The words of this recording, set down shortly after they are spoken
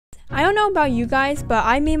I don't know about you guys, but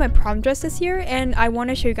I made my prom dress this year and I want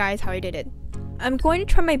to show you guys how I did it. I'm going to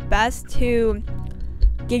try my best to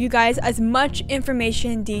give you guys as much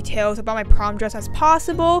information and details about my prom dress as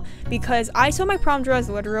possible because I saw my prom dress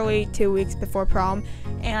literally 2 weeks before prom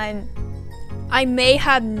and I may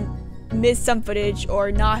have missed some footage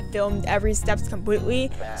or not filmed every steps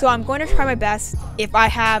completely, so I'm going to try my best. If I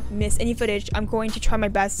have missed any footage, I'm going to try my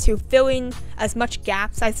best to fill in as much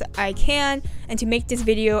gaps as I can and to make this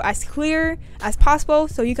video as clear as possible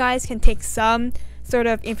so you guys can take some sort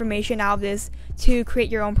of information out of this to create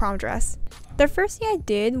your own prom dress. The first thing I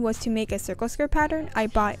did was to make a circle skirt pattern. I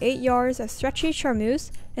bought 8 yards of stretchy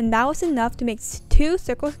charmesue and that was enough to make 2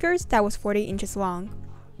 circle skirts that was 40 inches long.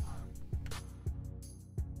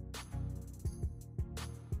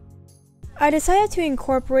 I decided to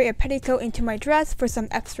incorporate a petticoat into my dress for some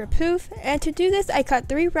extra poof, and to do this I cut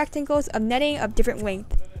 3 rectangles of netting of different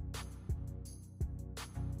length.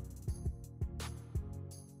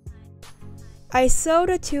 I sewed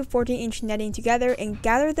the 2 14-inch netting together and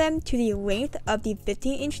gathered them to the length of the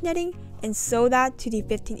 15-inch netting and sewed that to the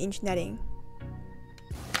 15-inch netting.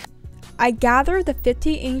 I gathered the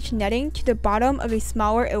 15-inch netting to the bottom of a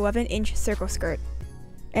smaller 11-inch circle skirt,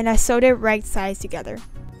 and I sewed it right sides together.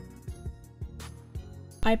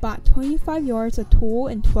 I bought 25 yards of tulle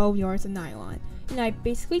and 12 yards of nylon, and I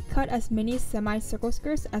basically cut as many semi-circle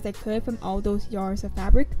skirts as I could from all those yards of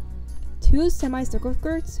fabric. 2 semi-circle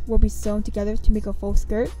skirts will be sewn together to make a full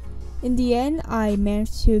skirt. In the end, I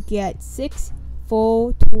managed to get 6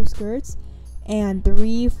 full tulle skirts and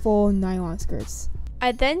 3 full nylon skirts.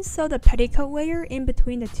 I then sewed the petticoat layer in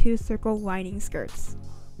between the 2 circle lining skirts.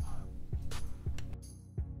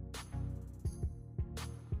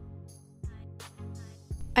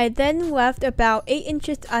 I then left about 8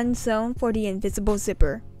 inches unsewn for the invisible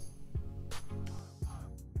zipper.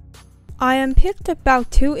 I unpicked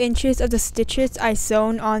about 2 inches of the stitches I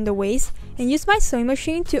sewn on the waist and used my sewing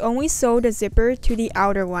machine to only sew the zipper to the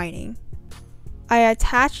outer lining. I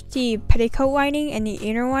attached the petticoat lining and the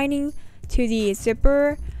inner lining to the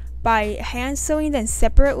zipper by hand sewing them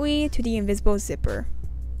separately to the invisible zipper.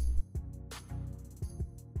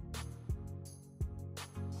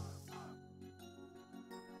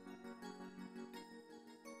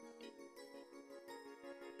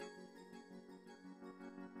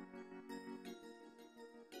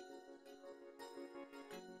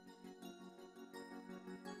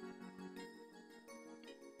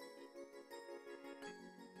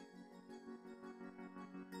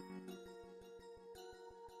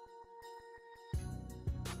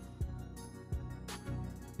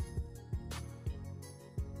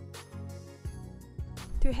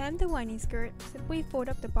 To hem the lining skirt, simply fold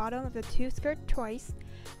up the bottom of the 2 skirt twice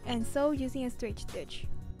and sew using a straight stitch.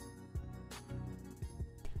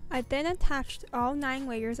 I then attached all 9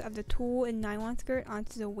 layers of the tulle and nylon skirt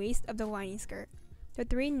onto the waist of the lining skirt. The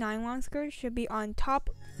 3 nylon skirts should be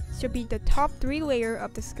the top 3 layer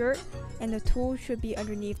of the skirt, and the tulle should be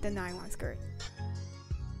underneath the nylon skirt.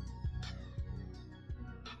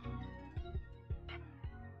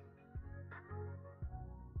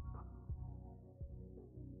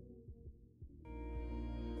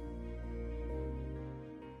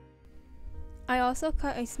 I also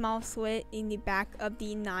cut a small slit in the back of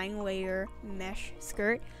the 9-layer mesh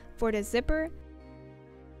skirt for the zipper.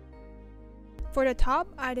 For the top,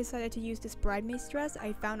 I decided to use this bridesmaid dress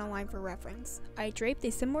I found online for reference. I draped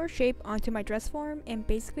a similar shape onto my dress form and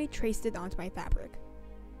basically traced it onto my fabric.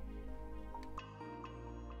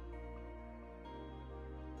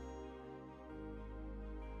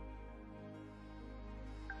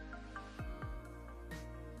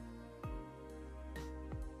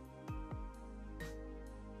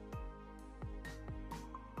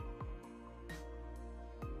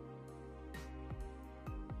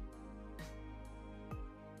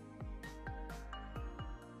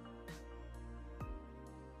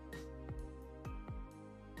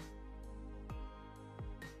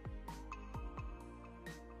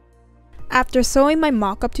 After sewing my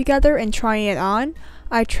mock-up together and trying it on,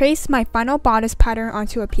 I traced my final bodice pattern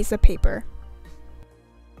onto a piece of paper.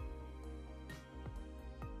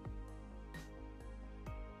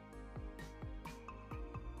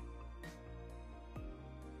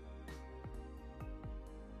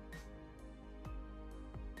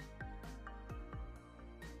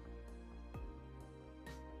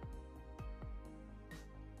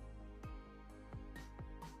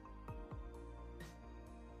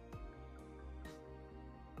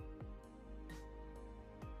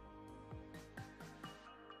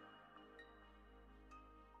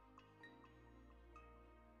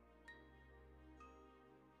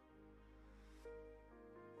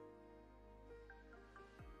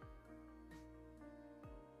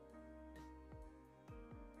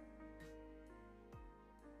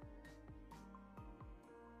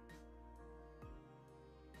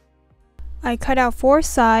 I cut out 4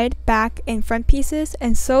 side, back, and front pieces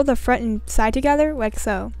and sew the front and side together like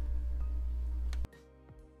so.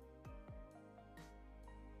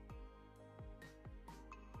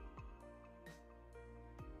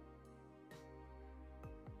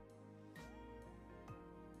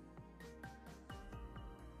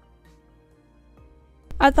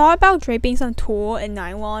 I thought about draping some tulle and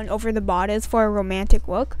nylon over the bodice for a romantic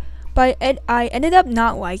look, but I ended up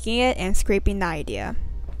not liking it and scraping the idea.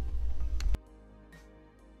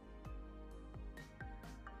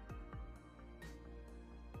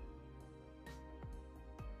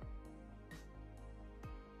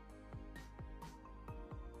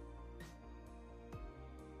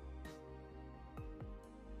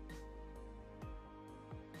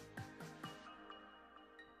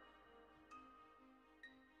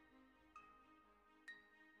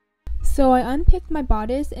 So I unpicked my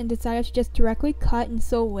bodice and decided to just directly cut and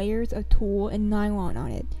sew layers of tulle and nylon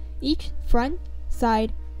on it. Each front,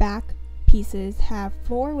 side, back pieces have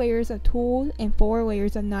 4 layers of tulle and 4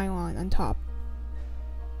 layers of nylon on top.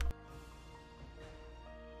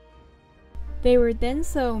 They were then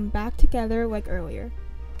sewn back together like earlier.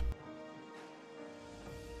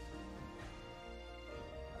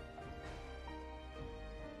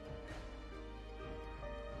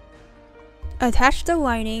 Attach the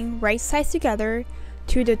lining right sides together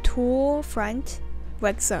to the tulle front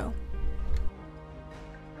like so.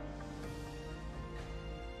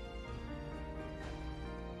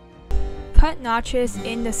 Cut notches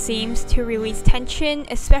in the seams to release tension,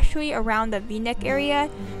 especially around the V-neck area.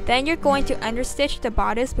 Then you're going to understitch the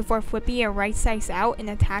bodice before flipping it right sides out and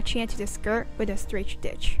attaching it to the skirt with a straight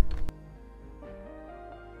stitch.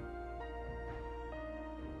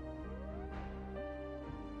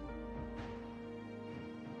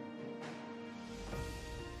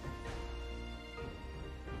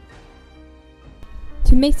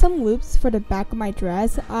 To make some loops for the back of my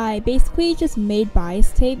dress, I basically just made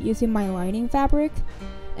bodice tape using my lining fabric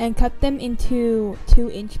and cut them into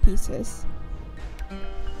 2-inch pieces.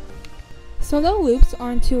 Sew the loops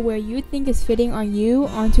onto where you think is fitting on you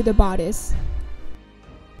onto the bodice.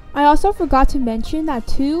 I also forgot to mention that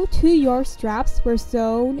 2 2-yard straps were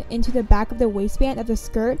sewn into the back of the waistband of the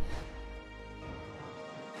skirt.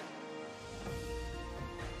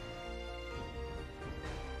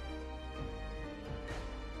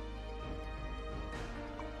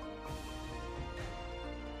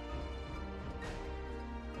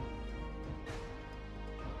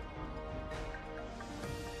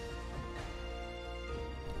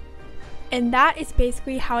 And that is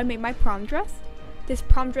basically how I made my prom dress. This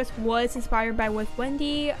prom dress was inspired by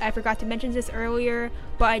Withwendy. I forgot to mention this earlier,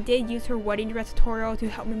 but I did use her wedding dress tutorial to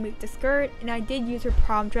help me make the skirt, and I did use her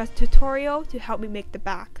prom dress tutorial to help me make the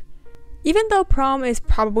back. Even though prom is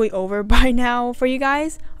probably over by now for you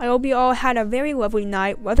guys, I hope you all had a very lovely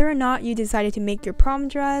night, whether or not you decided to make your prom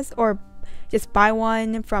dress or just buy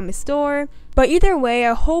one from a store. But either way,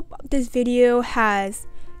 I hope this video has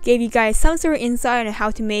gave you guys some sort of insight on how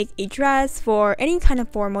to make a dress for any kind of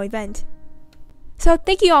formal event. So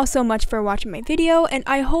thank you all so much for watching my video, and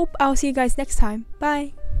I hope I'll see you guys next time.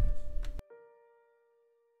 Bye!